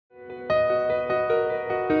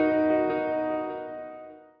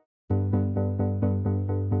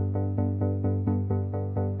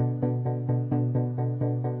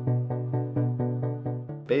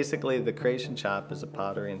Basically, the Creation Shop is a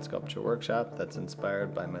pottery and sculpture workshop that's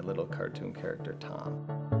inspired by my little cartoon character, Tom.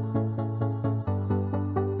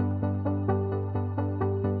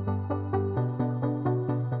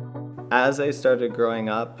 As I started growing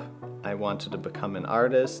up, I wanted to become an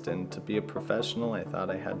artist, and to be a professional, I thought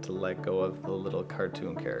I had to let go of the little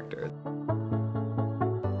cartoon character.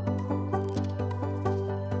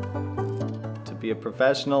 To be a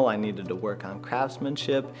professional, I needed to work on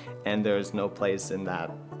craftsmanship, and there's no place in that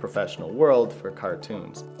professional world for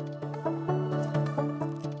cartoons.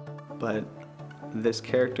 But this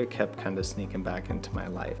character kept kind of sneaking back into my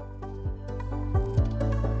life.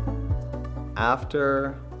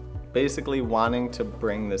 After basically wanting to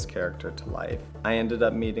bring this character to life, I ended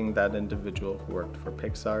up meeting that individual who worked for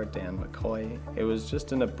Pixar, Dan McCoy. It was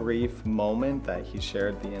just in a brief moment that he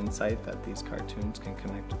shared the insight that these cartoons can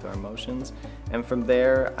connect with our emotions. And from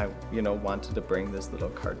there, I wanted to bring this little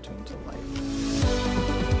cartoon to life.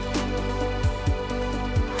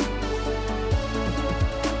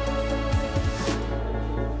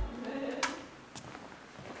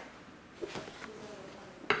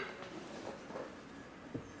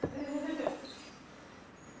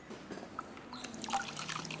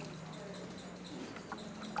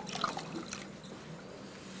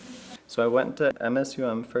 So I went to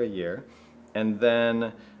MSUM for a year, and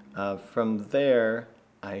then from there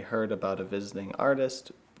I heard about a visiting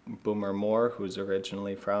artist, Boomer Moore, who's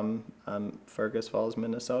originally from Fergus Falls,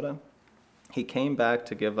 Minnesota. He came back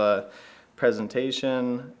to give a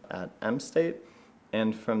presentation at M-State,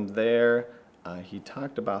 and from there he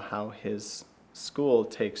talked about how his school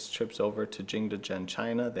takes trips over to Jingdezhen,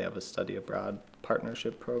 China. They have a study abroad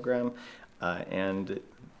partnership program, and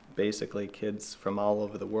basically kids from all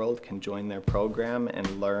over the world can join their program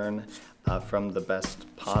and learn from the best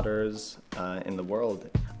potters in the world.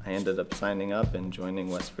 I ended up signing up and joining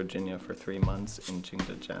West Virginia for 3 months in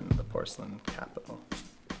Jingdezhen, the porcelain capital.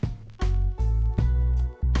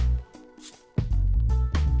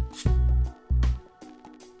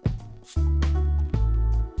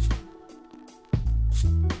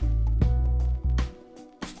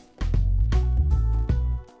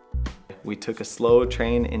 We took a slow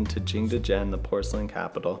train into Jingdezhen, the porcelain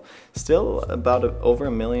capital. Still about over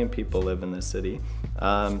 1 million people live in the city.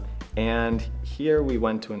 And here we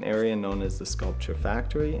went to an area known as the Sculpture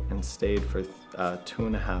Factory and stayed for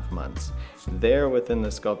 2.5 months. There within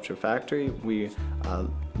the Sculpture Factory, we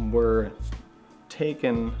were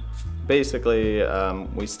taken, basically,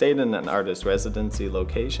 we stayed in an artist residency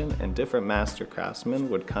location, and different master craftsmen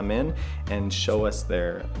would come in and show us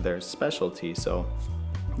their specialty. So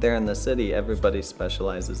there in the city, everybody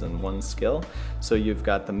specializes in one skill. So you've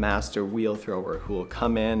got the master wheel thrower who will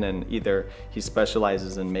come in, and either he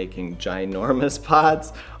specializes in making ginormous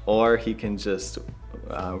pots, or he can just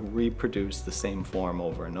reproduce the same form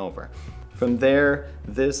over and over. From there,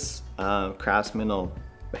 this craftsman will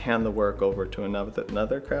hand the work over to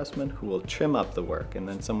another craftsman who will trim up the work, and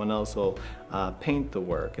then someone else will paint the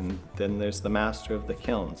work, and then there's the master of the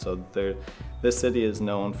kiln. So this city is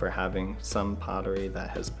known for having some pottery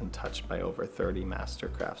that has been touched by over 30 master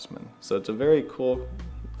craftsmen. So it's a very cool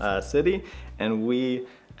city, and we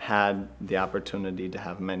had the opportunity to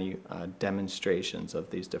have many demonstrations of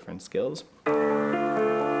these different skills.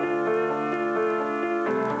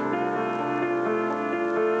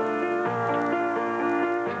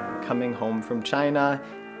 Coming home from China,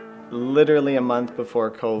 literally a month before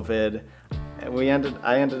COVID,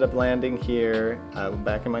 I ended up landing here,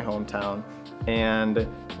 back in my hometown, and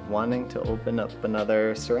wanting to open up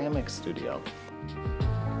another ceramics studio.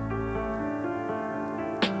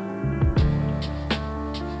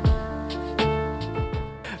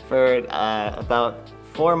 For about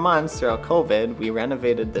 4 months throughout COVID, we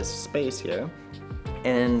renovated this space here,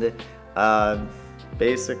 and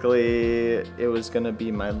basically, it was gonna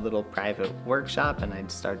be my little private workshop, and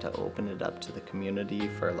I'd start to open it up to the community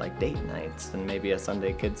for like date nights and maybe a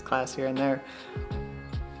Sunday kids class here and there.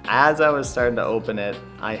 As I was starting to open it,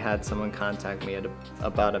 I had someone contact me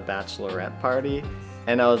about a bachelorette party,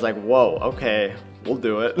 and I was like, whoa, okay, we'll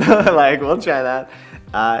do it. Like, we'll try that.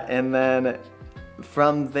 And then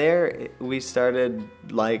from there, we started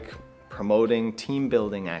like promoting team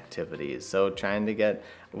building activities. So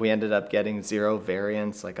we ended up getting Zero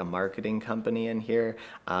Variance, like a marketing company in here,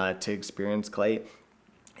 to experience clay.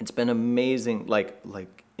 It's been amazing.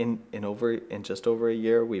 In just over a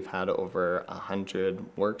year, we've had over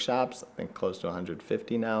 100 workshops, I think close to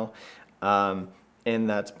 150 now. And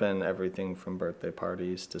that's been everything from birthday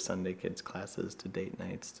parties to Sunday kids classes to date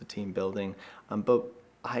nights to team building. But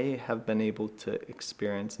I have been able to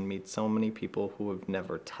experience and meet so many people who have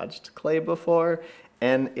never touched clay before,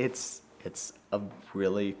 and it's it's a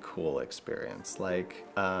really cool experience. Like,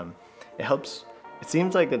 it helps. It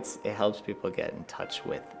seems like it helps people get in touch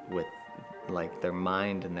with like their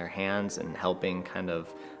mind and their hands, and helping kind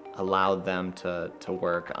of allow them to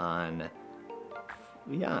work on,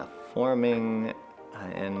 forming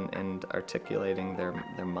and articulating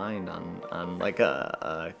their mind on like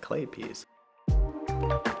a clay piece.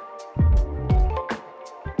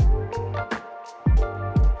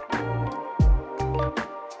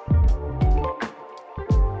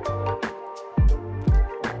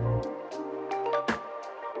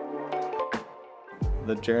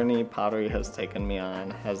 The journey pottery has taken me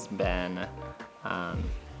on has been,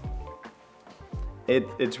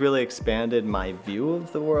 it's really expanded my view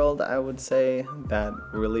of the world, I would say, that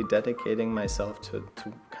really dedicating myself to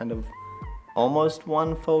kind of almost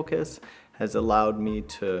one focus has allowed me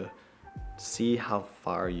to see how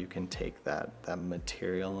far you can take that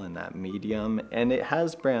material and that medium. And it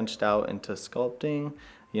has branched out into sculpting,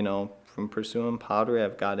 you know. From pursuing pottery,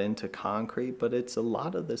 I've got into concrete, but it's a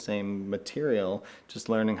lot of the same material, just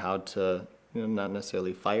learning how to, you know, not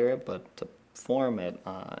necessarily fire it, but to form it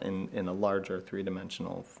in a larger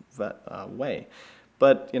three-dimensional way.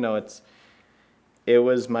 But, you know, it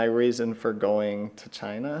was my reason for going to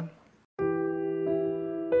China.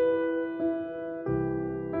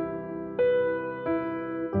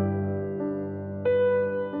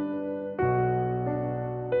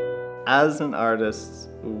 As an artist,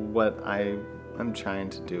 what I am trying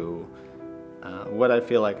to do, what I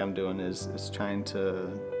feel like I'm doing is trying to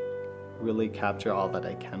really capture all that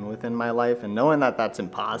I can within my life, and knowing that that's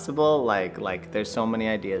impossible, like there's so many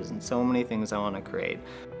ideas and so many things I want to create.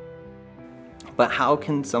 But how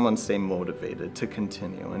can someone stay motivated to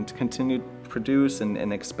continue and to continue to produce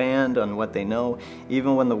and expand on what they know,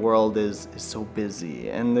 even when the world is so busy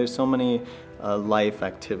and there's so many life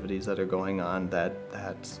activities that are going on that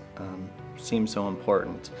seem so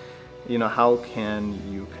important? You know, how can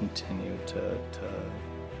you continue to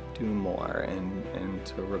do more and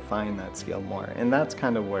to refine that skill more? And that's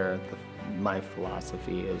kind of where my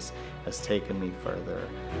philosophy has taken me further.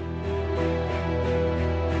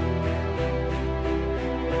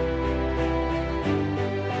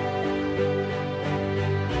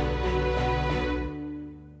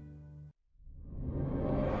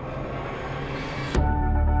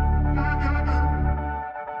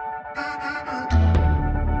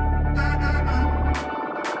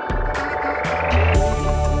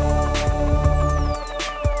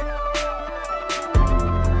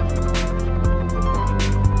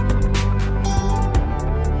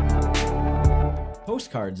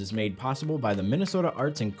 Postcards is made possible by the Minnesota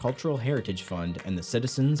Arts and Cultural Heritage Fund and the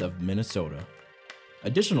citizens of Minnesota.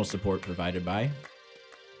 Additional support provided by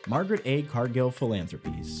Margaret A. Cargill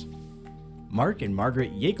Philanthropies, Mark and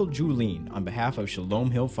Margaret Yakel-Julien on behalf of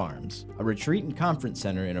Shalom Hill Farms, a retreat and conference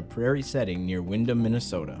center in a prairie setting near Windham,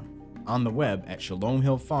 Minnesota. On the web at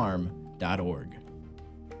shalomhillfarm.org.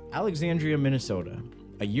 Alexandria, Minnesota,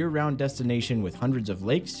 a year-round destination with hundreds of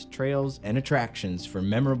lakes, trails, and attractions for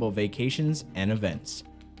memorable vacations and events.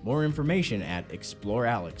 More information at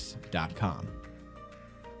explorealex.com.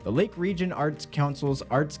 The Lake Region Arts Council's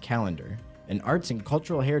Arts Calendar, an arts and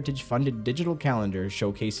cultural heritage funded digital calendar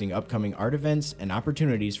showcasing upcoming art events and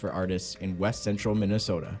opportunities for artists in West Central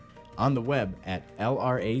Minnesota. On the web at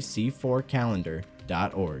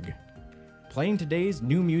lrac4calendar.org. Playing today's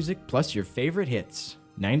new music plus your favorite hits,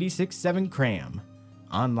 96.7 Cram.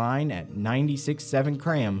 Online at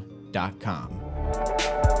 967cram.com.